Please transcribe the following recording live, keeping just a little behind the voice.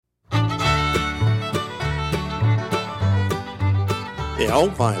The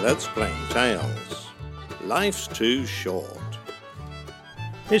Old Pilot's Plain Tales. Life's Too Short.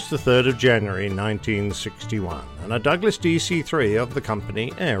 It's the 3rd of January 1961, and a Douglas DC-3 of the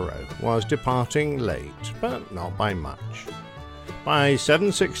company Aero was departing late, but not by much. By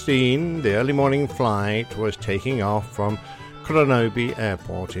 7:16, the early morning flight was taking off from Kronoby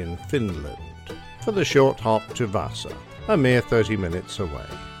Airport in Finland for the short hop to Vasa, a mere 30 minutes away.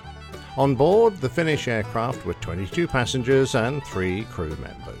 On board, the Finnish aircraft were 22 passengers and 3 crew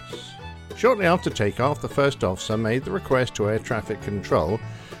members. Shortly after takeoff, the first officer made the request to air traffic control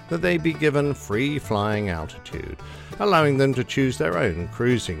that they be given free flying altitude, allowing them to choose their own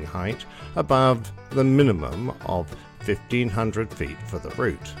cruising height above the minimum of 1,500 feet for the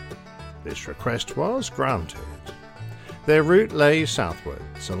route. This request was granted. Their route lay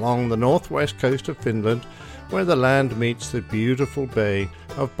southwards along the northwest coast of Finland, where the land meets the beautiful bay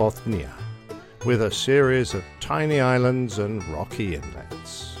of Bothnia, with a series of tiny islands and rocky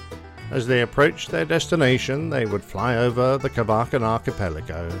inlets. As they approached their destination, they would fly over the Kavakan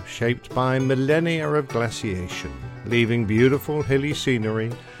archipelago, shaped by millennia of glaciation, leaving beautiful hilly scenery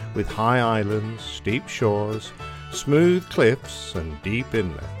with high islands, steep shores, smooth cliffs and deep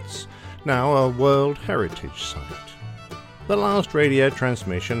inlets, now a World Heritage Site. The last radio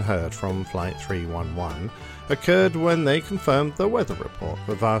transmission heard from Flight 311 occurred when they confirmed the weather report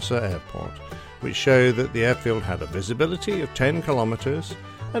for Vasa Airport, which showed that the airfield had a visibility of 10 kilometers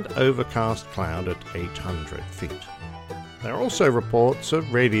and overcast cloud at 800 feet. There are also reports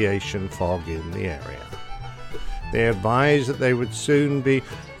of radiation fog in the area. They advised that they would soon be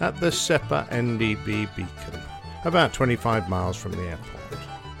at the Sepä NDB beacon, about 25 miles from the airport.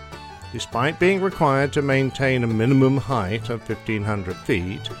 Despite being required to maintain a minimum height of 1,500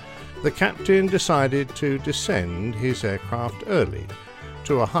 feet, the captain decided to descend his aircraft early,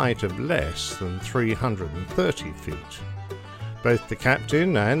 to a height of less than 330 feet. Both the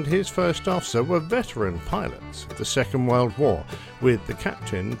captain and his first officer were veteran pilots of the Second World War, with the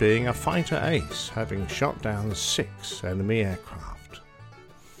captain being a fighter ace, having shot down 6 enemy aircraft.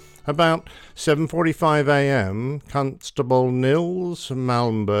 About 7:45 a.m., Constable Nils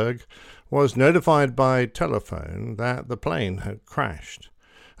Malmberg was notified by telephone that the plane had crashed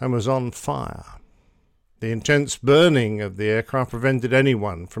and was on fire. The intense burning of the aircraft prevented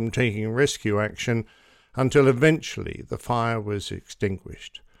anyone from taking rescue action until eventually the fire was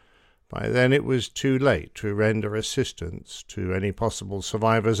extinguished. By then it was too late to render assistance to any possible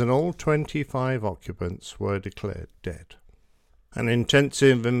survivors, and all 25 occupants were declared dead. An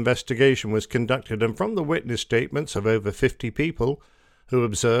intensive investigation was conducted, and from the witness statements of over 50 people who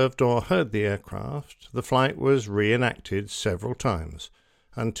observed or heard the aircraft, the flight was reenacted several times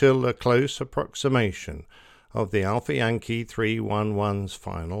until a close approximation of the Alpha Yankee 311's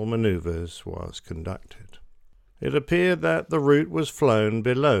final maneuvers was conducted. It appeared that the route was flown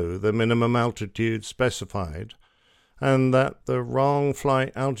below the minimum altitude specified, and that the wrong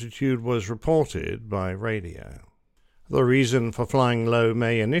flight altitude was reported by radio. The reason for flying low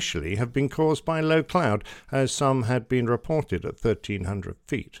may initially have been caused by low cloud, as some had been reported at 1,300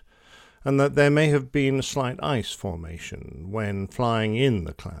 feet, and that there may have been a slight ice formation when flying in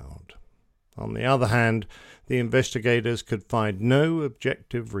the cloud. On the other hand, the investigators could find no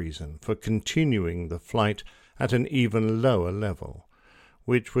objective reason for continuing the flight at an even lower level,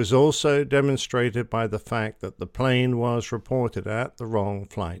 which was also demonstrated by the fact that the plane was reported at the wrong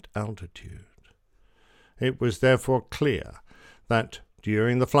flight altitude. It was therefore clear that,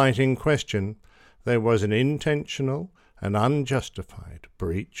 during the flight in question, there was an intentional and unjustified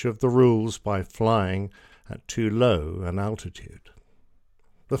breach of the rules by flying at too low an altitude.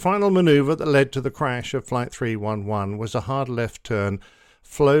 The final maneuver that led to the crash of Flight 311 was a hard left turn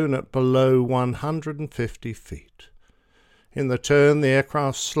flown at below 150 feet. In the turn, the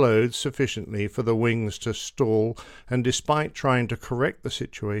aircraft slowed sufficiently for the wings to stall, and despite trying to correct the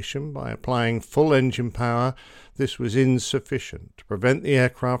situation by applying full engine power, this was insufficient to prevent the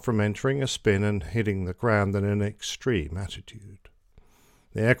aircraft from entering a spin and hitting the ground in an extreme attitude.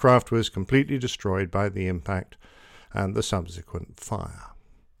 The aircraft was completely destroyed by the impact and the subsequent fire.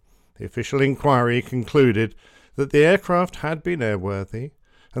 The official inquiry concluded that the aircraft had been airworthy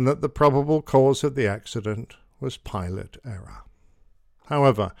and that the probable cause of the accident was pilot error.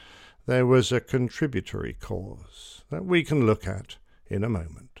 However, there was a contributory cause that we can look at in a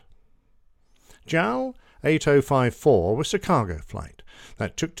moment. JAL 8054 was a cargo flight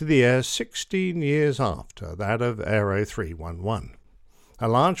that took to the air 16 years after that of Aero 311. A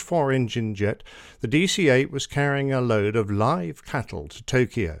large 4-engine jet, the DC-8 was carrying a load of live cattle to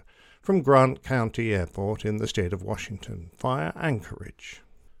Tokyo from Grant County Airport in the state of Washington via Anchorage.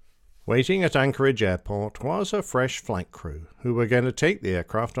 Waiting at Anchorage Airport was a fresh flight crew who were going to take the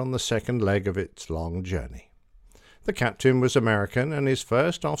aircraft on the second leg of its long journey. The captain was American and his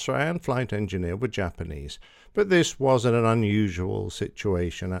first officer and flight engineer were Japanese, but this wasn't an unusual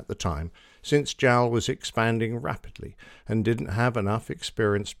situation at the time, since JAL was expanding rapidly and didn't have enough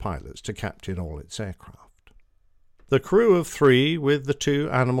experienced pilots to captain all its aircraft. The crew of 3 with the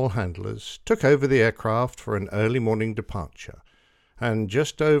 2 animal handlers took over the aircraft for an early morning departure, and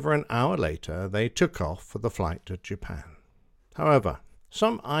just over an hour later they took off for the flight to Japan. However,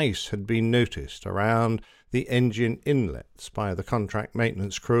 some ice had been noticed around the engine inlets by the contract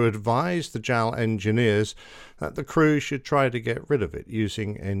maintenance crew, advised the JAL engineers that the crew should try to get rid of it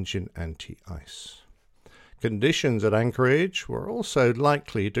using engine anti-ice. Conditions at Anchorage were also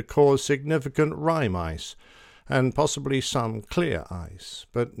likely to cause significant rime ice and possibly some clear ice,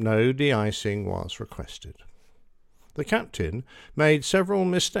 but no de-icing was requested. The captain made several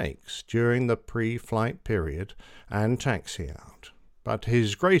mistakes during the pre-flight period and taxi-out, but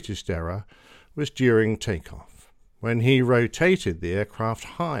his greatest error was during takeoff, when he rotated the aircraft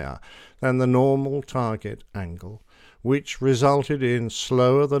higher than the normal target angle, which resulted in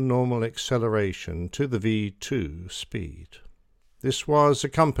slower than normal acceleration to the V2 speed. This was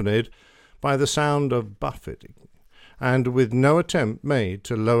accompanied by the sound of buffeting, and with no attempt made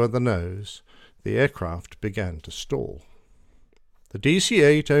to lower the nose, the aircraft began to stall. The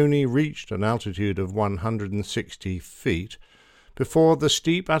DC-8 only reached an altitude of 160 feet before the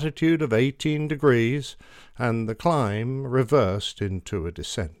steep attitude of 18 degrees and the climb reversed into a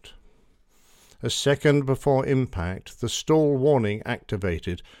descent. A second before impact, the stall warning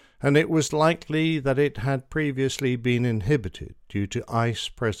activated, and it was likely that it had previously been inhibited due to ice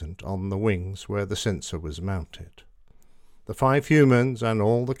present on the wings where the sensor was mounted. The 5 humans and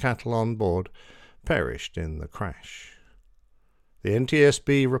all the cattle on board perished in the crash. The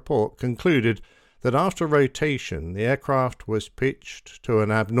NTSB report concluded that after rotation the aircraft was pitched to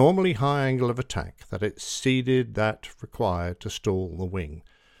an abnormally high angle of attack that exceeded that required to stall the wing,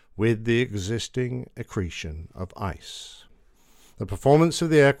 with the existing accretion of ice. The performance of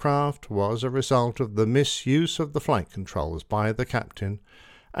the aircraft was a result of the misuse of the flight controls by the captain,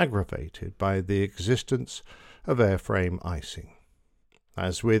 aggravated by the existence of airframe icing.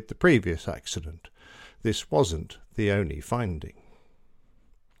 As with the previous accident, this wasn't the only finding.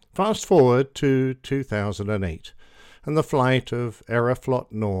 Fast forward to 2008 and the flight of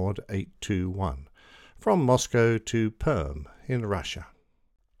Aeroflot Nord 821 from Moscow to Perm in Russia.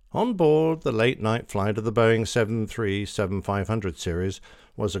 On board the late-night flight of the Boeing 737-500 series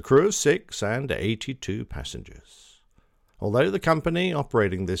was a crew of 6 and 82 passengers. Although the company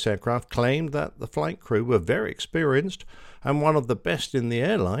operating this aircraft claimed that the flight crew were very experienced and one of the best in the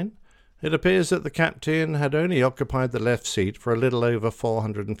airline, it appears that the captain had only occupied the left seat for a little over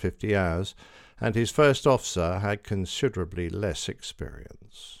 450 hours, and his first officer had considerably less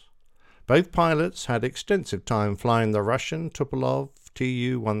experience. Both pilots had extensive time flying the Russian Tupolev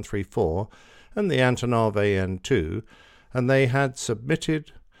Tu-134 and the Antonov AN-2, and they had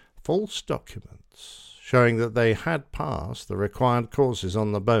submitted false documents showing that they had passed the required courses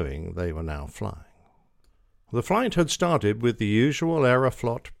on the Boeing they were now flying. The flight had started with the usual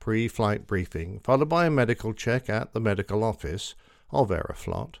Aeroflot pre-flight briefing, followed by a medical check at the medical office of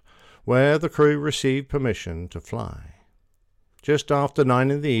Aeroflot, where the crew received permission to fly. Just after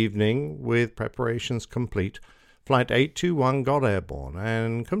 9 in the evening, with preparations complete, Flight 821 got airborne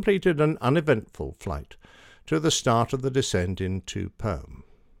and completed an uneventful flight to the start of the descent into Perm.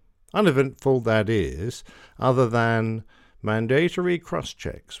 Uneventful, that is, other than mandatory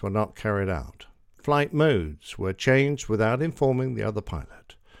cross-checks were not carried out. Flight modes were changed without informing the other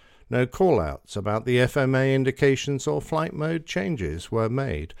pilot. No call-outs about the FMA indications or flight mode changes were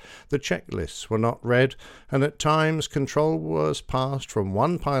made. The checklists were not read, and at times control was passed from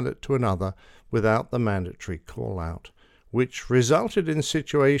one pilot to another without the mandatory call-out, which resulted in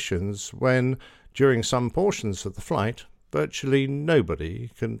situations when, during some portions of the flight, virtually nobody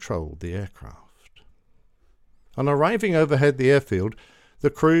controlled the aircraft. On arriving overhead the airfield, the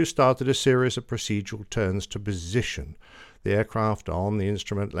crew started a series of procedural turns to position the aircraft on the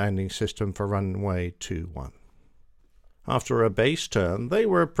instrument landing system for runway 21. After a base turn, they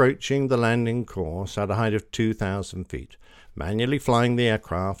were approaching the landing course at a height of 2,000 feet, manually flying the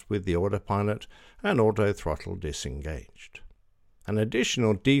aircraft with the autopilot and autothrottle disengaged. An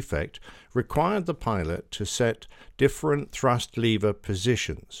additional defect required the pilot to set different thrust lever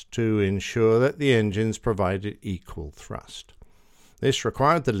positions to ensure that the engines provided equal thrust. This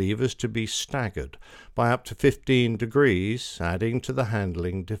required the levers to be staggered by up to 15 degrees, adding to the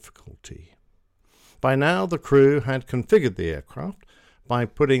handling difficulty. By now the crew had configured the aircraft by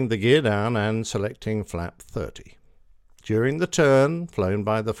putting the gear down and selecting flap 30. During the turn, flown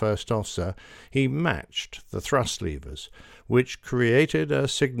by the first officer, he matched the thrust levers, which created a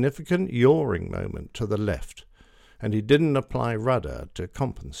significant yawing moment to the left, and he didn't apply rudder to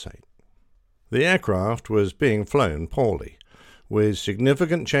compensate. The aircraft was being flown poorly, with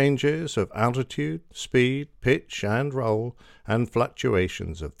significant changes of altitude, speed, pitch and roll, and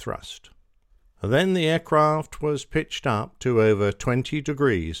fluctuations of thrust. Then the aircraft was pitched up to over 20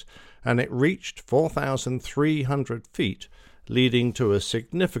 degrees, and it reached 4,300 feet, leading to a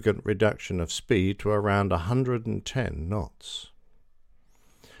significant reduction of speed to around 110 knots.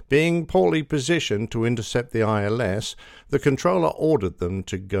 Being poorly positioned to intercept the ILS, the controller ordered them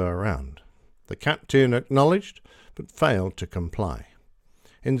to go around. The captain acknowledged, but failed to comply.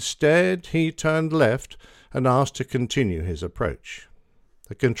 Instead, he turned left and asked to continue his approach.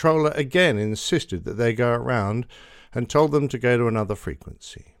 The controller again insisted that they go around and told them to go to another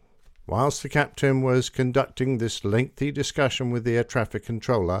frequency. Whilst the captain was conducting this lengthy discussion with the air traffic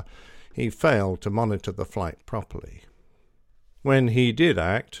controller, he failed to monitor the flight properly. When he did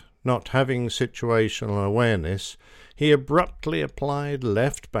act, not having situational awareness, he abruptly applied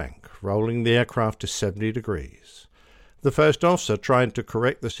left bank, rolling the aircraft to 70 degrees. The first officer tried to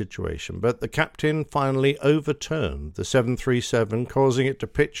correct the situation, but the captain finally overturned the 737, causing it to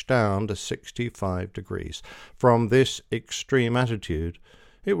pitch down to 65 degrees. From this extreme attitude,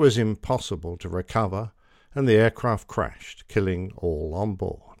 it was impossible to recover, and the aircraft crashed, killing all on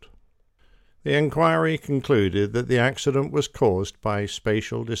board. The inquiry concluded that the accident was caused by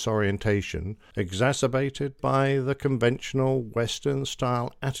spatial disorientation, exacerbated by the conventional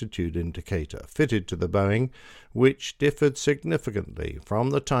Western-style attitude indicator fitted to the Boeing, which differed significantly from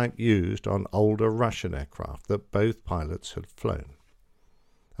the type used on older Russian aircraft that both pilots had flown.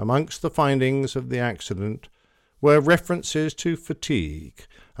 Amongst the findings of the accident were references to fatigue,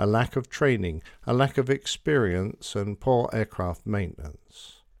 a lack of training, a lack of experience, and poor aircraft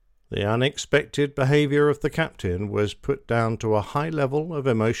maintenance. The unexpected behavior of the captain was put down to a high level of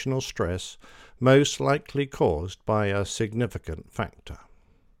emotional stress, most likely caused by a significant factor.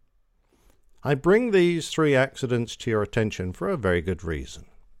 I bring these 3 accidents to your attention for a very good reason.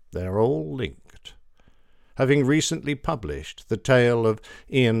 They're all linked. Having recently published The Tale of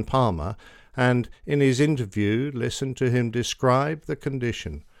Ian Palmer, and in his interview listened to him describe the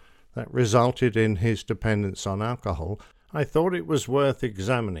condition that resulted in his dependence on alcohol, I thought it was worth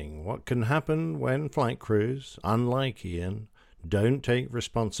examining what can happen when flight crews, unlike Ian, don't take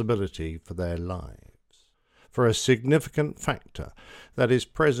responsibility for their lives. For a significant factor that is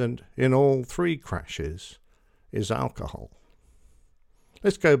present in all 3 crashes is alcohol.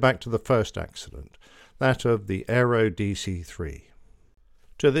 Let's go back to the first accident, that of the Aero DC-3.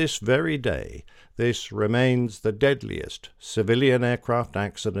 To this very day, this remains the deadliest civilian aircraft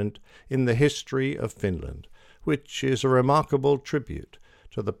accident in the history of Finland, which is a remarkable tribute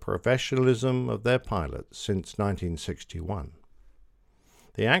to the professionalism of their pilots since 1961.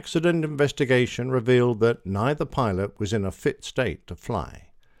 The accident investigation revealed that neither pilot was in a fit state to fly.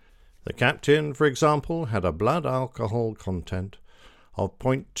 The captain, for example, had a blood alcohol content of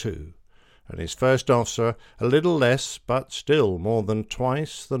 0.2, and his first officer a little less, but still more than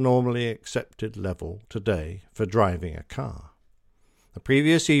twice the normally accepted level today for driving a car. The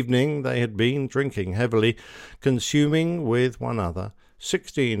previous evening they had been drinking heavily, consuming with one another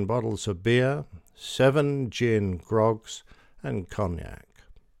 16 bottles of beer, 7 gin grogs, and cognac.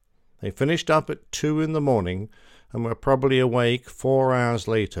 They finished up at 2 in the morning and were probably awake 4 hours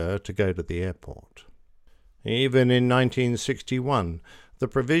later to go to the airport. Even in 1961, the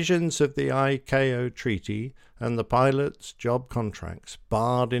provisions of the ICAO Treaty and the pilots' job contracts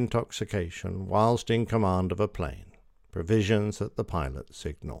barred intoxication whilst in command of a plane, provisions that the pilots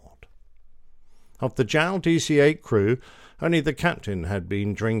ignored. Of the JAL DC-8 crew, only the captain had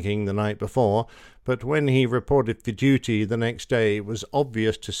been drinking the night before, but when he reported for duty the next day, it was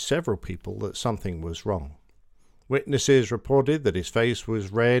obvious to several people that something was wrong. Witnesses reported that his face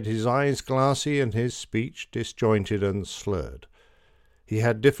was red, his eyes glassy, and his speech disjointed and slurred. He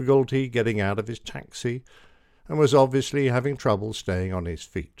had difficulty getting out of his taxi, and was obviously having trouble staying on his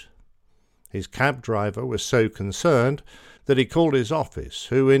feet. His cab driver was so concerned that he called his office,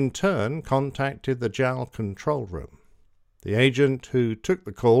 who in turn contacted the JAL control room. The agent who took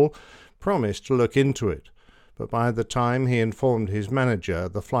the call promised to look into it, but by the time he informed his manager,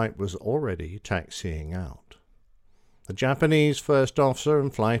 the flight was already taxiing out. The Japanese first officer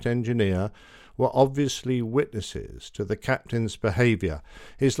and flight engineer were obviously witnesses to the captain's behavior,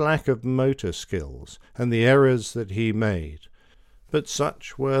 his lack of motor skills, and the errors that he made. But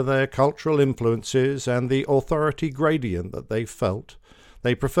such were their cultural influences and the authority gradient that they felt,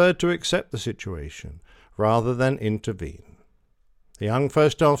 They preferred to accept the situation rather than intervene. The young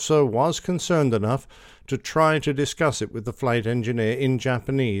first officer was concerned enough to try to discuss it with the flight engineer in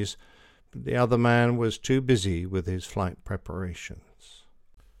Japanese, but the other man was too busy with his flight preparations.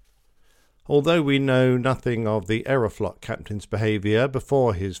 Although we know nothing of the Aeroflot captain's behaviour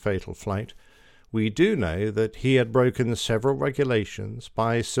before his fatal flight, we do know that he had broken several regulations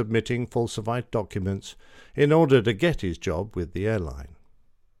by submitting falsified documents in order to get his job with the airline.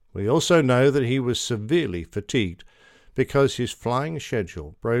 We also know that he was severely fatigued because his flying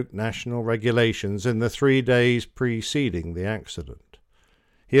schedule broke national regulations in the 3 days preceding the accident.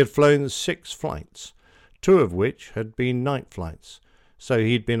 He had flown 6 flights, 2 of which had been night flights, so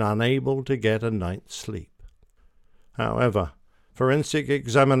he'd been unable to get a night's sleep. However, forensic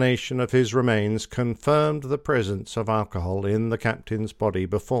examination of his remains confirmed the presence of alcohol in the captain's body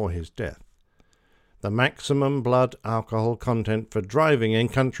before his death. The maximum blood alcohol content for driving in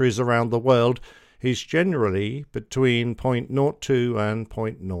countries around the world is generally between 0.02 and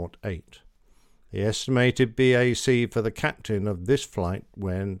 0.08. The estimated BAC for the captain of this flight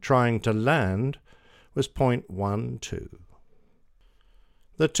when trying to land was 0.12.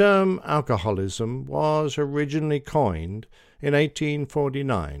 The term alcoholism was originally coined in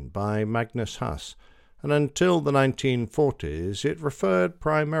 1849 by Magnus Huss, and until the 1940s it referred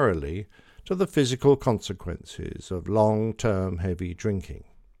primarily to the physical consequences of long-term heavy drinking.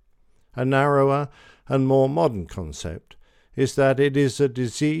 A narrower and more modern concept is that it is a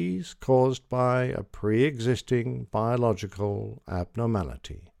disease caused by a pre-existing biological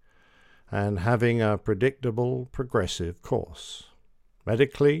abnormality and having a predictable progressive course.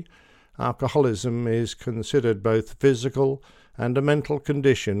 Medically, alcoholism is considered both physical and a mental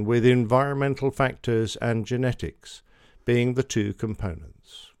condition, with environmental factors and genetics being the 2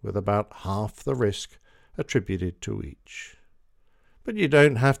 components, with about half the risk attributed to each. But you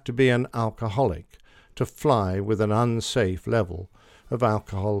don't have to be an alcoholic to fly with an unsafe level of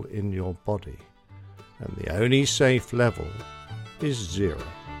alcohol in your body, and the only safe level is 0.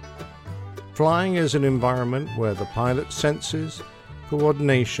 Flying is an environment where the pilot's senses,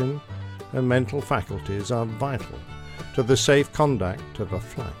 coordination, and mental faculties are vital to the safe conduct of a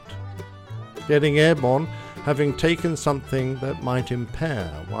flight. Getting airborne, having taken something that might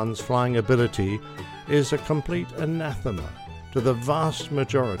impair one's flying ability, is a complete anathema to the vast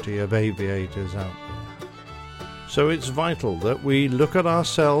majority of aviators out there. So it's vital that we look at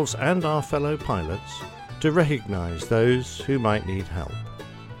ourselves and our fellow pilots to recognize those who might need help.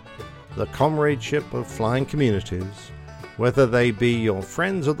 The comradeship of flying communities, whether they be your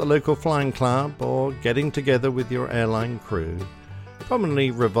friends at the local flying club or getting together with your airline crew,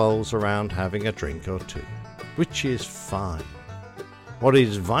 commonly revolves around having a drink or 2, which is fine. What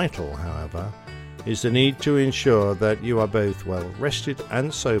is vital, however, is the need to ensure that you are both well rested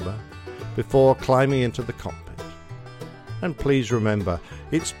and sober before climbing into the cockpit. And please remember,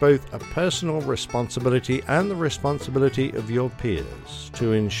 it's both a personal responsibility and the responsibility of your peers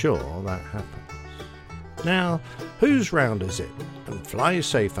to ensure that happens. Now, whose round is it? And fly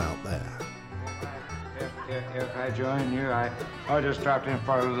safe out there. If I join you, I'll just drop in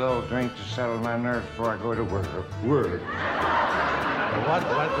for a little drink to settle my nerves before I go to work.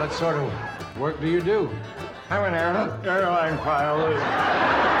 What sort of work do you do? I'm an airline pilot.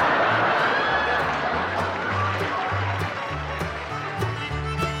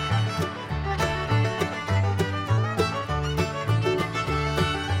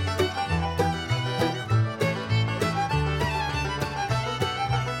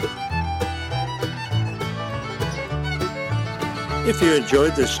 If you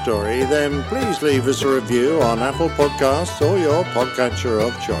enjoyed this story, then please leave us a review on Apple Podcasts or your podcatcher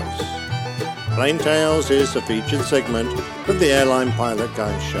of choice. Plain Tales is a featured segment of the Airline Pilot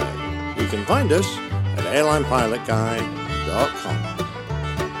Guy show. You can find us at airlinepilotguy.com.